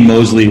CJ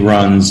Mosley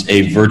runs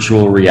a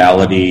virtual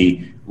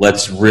reality,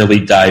 let's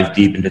really dive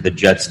deep into the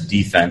Jets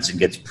defense and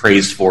gets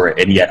praised for it,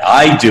 and yet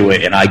I do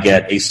it and I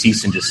get a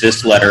cease and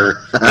desist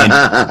letter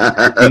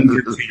and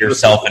to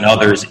yourself and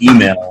others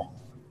email.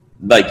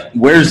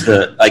 Where's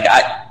the I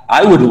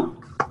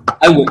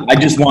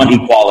just want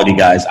equality,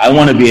 guys. I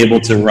want to be able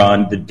to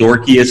run the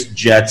dorkiest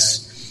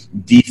Jets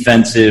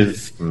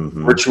defensive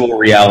virtual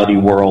reality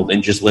world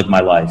and just live my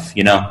life,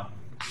 You're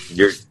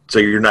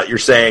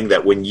saying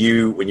that when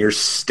you're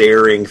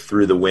staring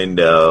through the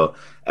window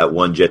at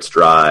One Jets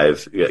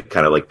Drive,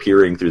 kind of like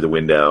peering through the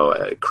window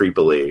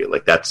creepily,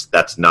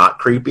 that's not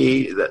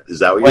creepy? Is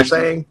that what you're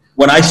saying?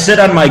 When I sit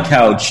on my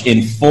couch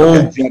in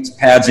full Jets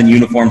pads and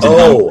uniforms and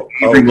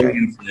Avery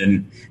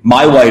Williamson,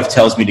 my wife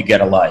tells me to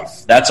get a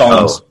life. That's all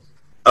I'm saying.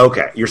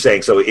 Okay, you're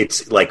saying so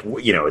it's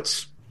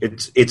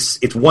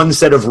it's one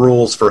set of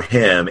rules for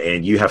him,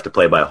 and you have to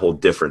play by a whole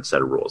different set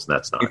of rules, and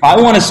that's not. If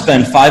I want to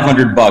spend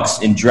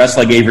 $500 and dress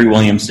like Avery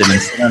Williamson and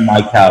sit on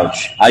my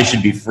couch, I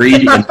should be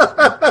freed and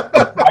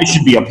I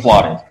should be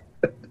applauded.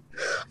 I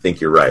think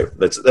you're right.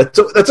 That's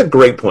a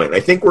great point. I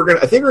think we're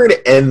gonna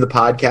end the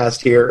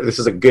podcast here. This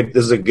is a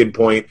good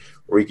point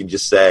where we can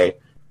just say,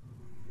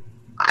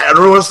 I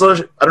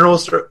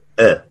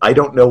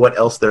don't know what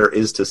else there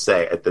is to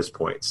say at this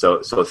point.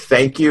 So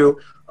thank you.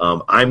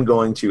 I'm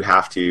going to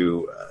have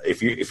to,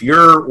 if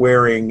you're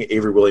wearing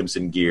Avery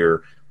Williamson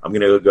gear, I'm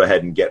going to go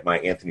ahead and get my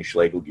Anthony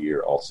Schlegel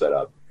gear all set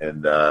up.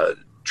 And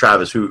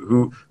Travis,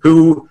 who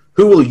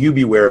will you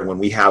be wearing when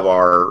we have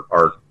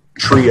our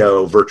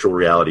trio virtual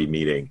reality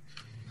meeting?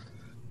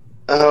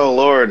 Oh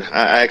Lord,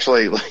 I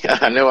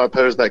know I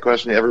posed that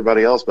question to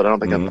everybody else, but I don't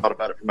think I've thought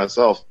about it for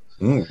myself.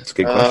 That's a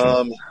good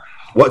question.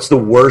 What's the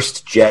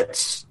worst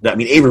Jets? I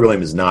mean, Avery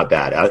Williams is not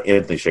bad.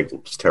 Anthony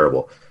Schlegel is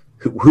terrible.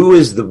 Who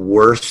is the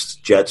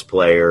worst Jets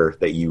player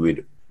that you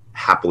would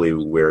happily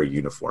wear a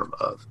uniform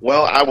of?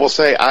 Well, I will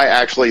say I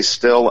actually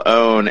still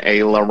own a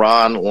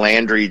LaRon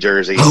Landry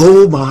jersey.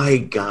 Oh my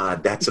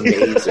God, that's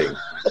amazing!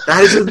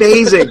 That is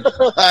amazing.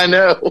 I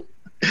know.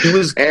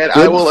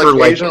 I will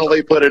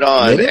occasionally put it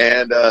on,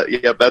 and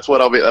that's what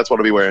I'll be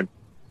wearing.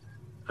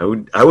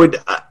 I would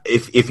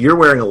if you're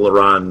wearing a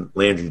LaRon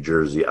Landry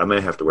jersey, I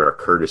might have to wear a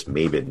Curtis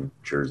Maben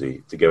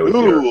jersey to go with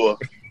your.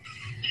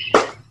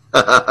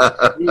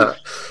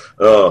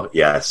 Oh,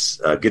 yes.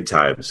 Good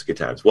times.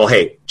 Well,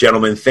 hey,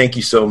 gentlemen, thank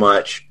you so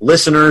much.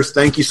 Listeners,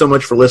 thank you so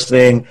much for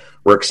listening.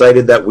 We're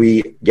excited that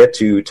we get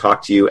to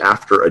talk to you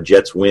after a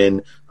Jets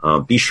win.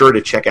 Be sure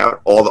to check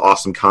out all the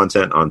awesome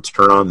content on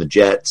Turn on the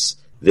Jets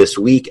this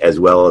week, as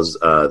well as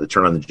the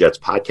Turn on the Jets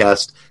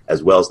podcast,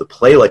 as well as the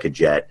Play Like a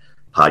Jet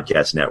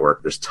podcast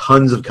network. There's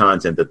tons of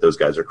content that those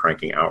guys are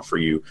cranking out for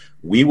you.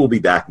 We will be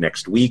back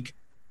next week.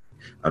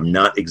 I'm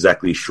not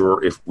exactly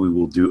sure if we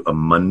will do a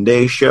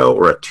Monday show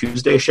or a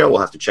Tuesday show.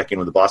 We'll have to check in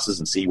with the bosses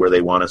and see where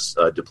they want us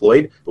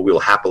deployed, but we will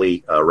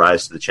happily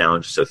rise to the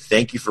challenge. So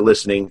thank you for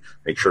listening.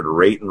 Make sure to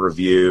rate and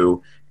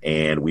review,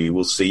 and we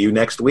will see you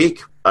next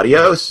week.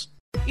 Adios.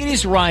 It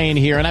is Ryan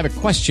here, and I have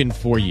a question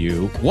for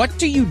you. What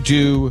do you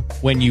do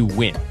when you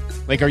win?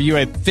 Are you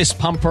a fist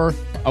pumper,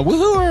 a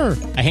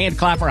woohooer, a hand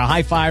clapper, a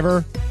high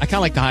fiver? I kind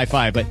of like the high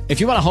five, but if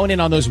you want to hone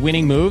in on those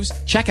winning moves,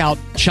 check out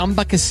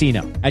Chumba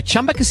Casino. At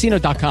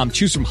ChumbaCasino.com,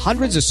 choose from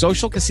hundreds of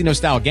social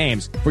casino-style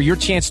games for your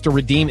chance to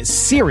redeem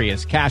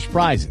serious cash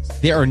prizes.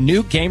 There are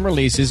new game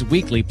releases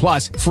weekly,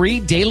 plus free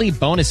daily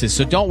bonuses.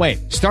 So don't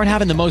wait. Start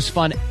having the most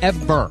fun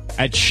ever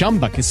at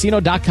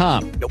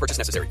ChumbaCasino.com. No purchase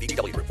necessary.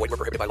 VGW. Void where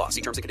prohibited by law.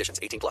 See terms and conditions.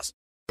 18+.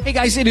 Hey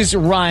guys, it is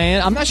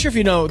Ryan. I'm not sure if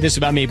you know this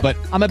about me, but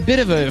I'm a bit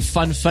of a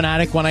fun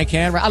fanatic when I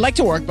can. I like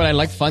to work, but I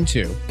like fun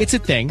too. It's a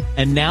thing.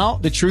 And now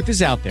the truth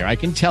is out there. I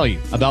can tell you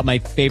about my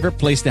favorite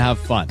place to have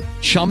fun.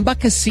 Chumba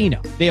Casino.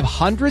 They have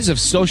hundreds of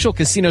social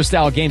casino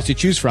style games to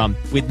choose from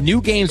with new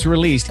games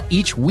released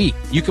each week.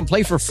 You can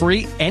play for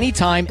free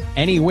anytime,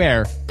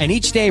 anywhere. And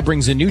each day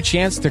brings a new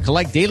chance to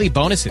collect daily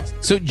bonuses.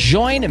 So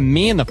join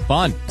me in the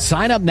fun.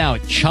 Sign up now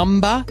at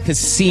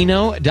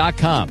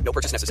ChumbaCasino.com. No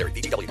purchase necessary.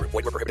 VGW. Void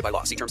where prohibited by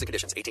law. See terms and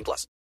conditions.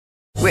 18+.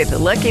 With the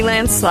Lucky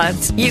Land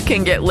Slots, you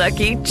can get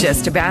lucky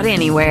just about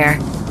anywhere.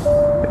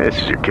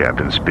 This is your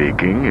captain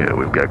speaking.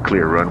 We've got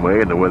clear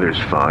runway and the weather's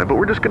fine, but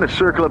we're just going to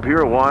circle up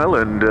here a while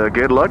and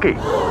get lucky.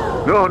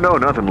 No,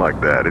 nothing like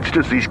that. It's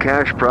just these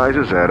cash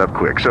prizes add up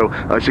quick. So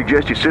I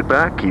suggest you sit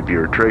back, keep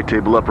your tray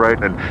table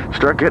upright, and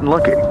start getting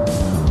lucky.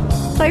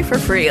 Play for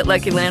free at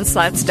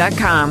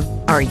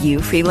LuckyLandSlots.com. Are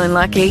you feeling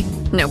lucky?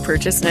 No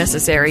purchase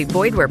necessary.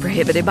 Void where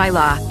prohibited by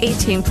law.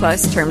 18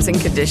 plus terms and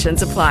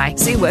conditions apply.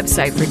 See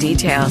website for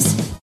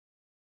details.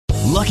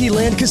 Lucky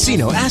Land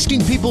Casino,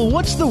 asking people,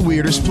 what's the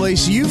weirdest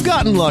place you've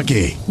gotten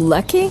lucky?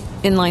 Lucky?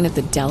 In line at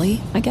the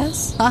deli, I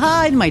guess?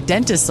 Aha, in my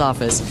dentist's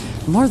office.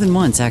 More than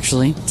once,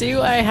 actually.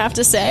 Do I have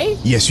to say?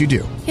 Yes, you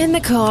do. In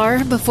the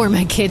car before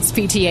my kids'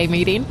 PTA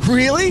meeting.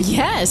 Really?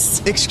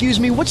 Yes. Excuse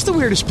me, what's the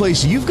weirdest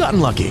place you've gotten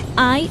lucky?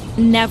 I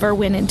never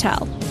win and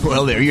tell.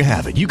 Well, there you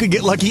have it. You can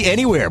get lucky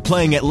anywhere,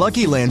 playing at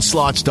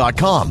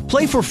LuckyLandSlots.com.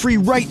 Play for free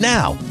right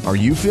now. Are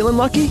you feeling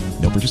lucky?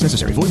 No purchase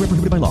necessary. Void where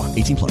prohibited by law.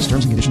 18 plus.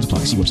 Terms and conditions apply.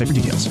 See website for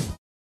details.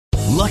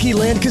 Lucky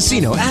Land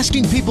Casino,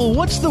 asking people,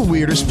 what's the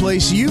weirdest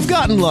place you've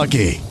gotten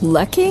lucky?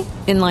 Lucky?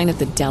 In line at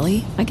the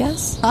deli, I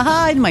guess?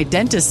 Aha, in my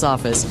dentist's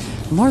office.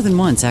 More than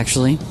once,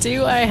 actually.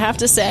 Do I have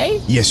to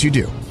say? Yes, you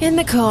do. In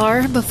the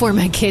car before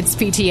my kids'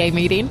 PTA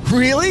meeting.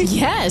 Really?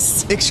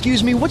 Yes.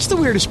 Excuse me, what's the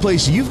weirdest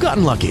place you've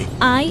gotten lucky?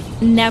 I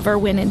never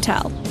win and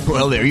tell.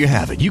 Well, there you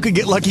have it. You can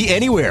get lucky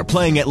anywhere,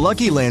 playing at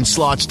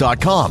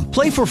LuckyLandSlots.com.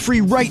 Play for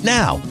free right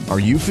now. Are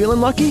you feeling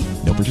lucky?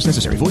 No purchase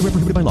necessary. Void where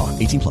prohibited by law.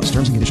 18 plus.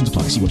 Terms and conditions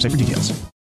apply. See website for details.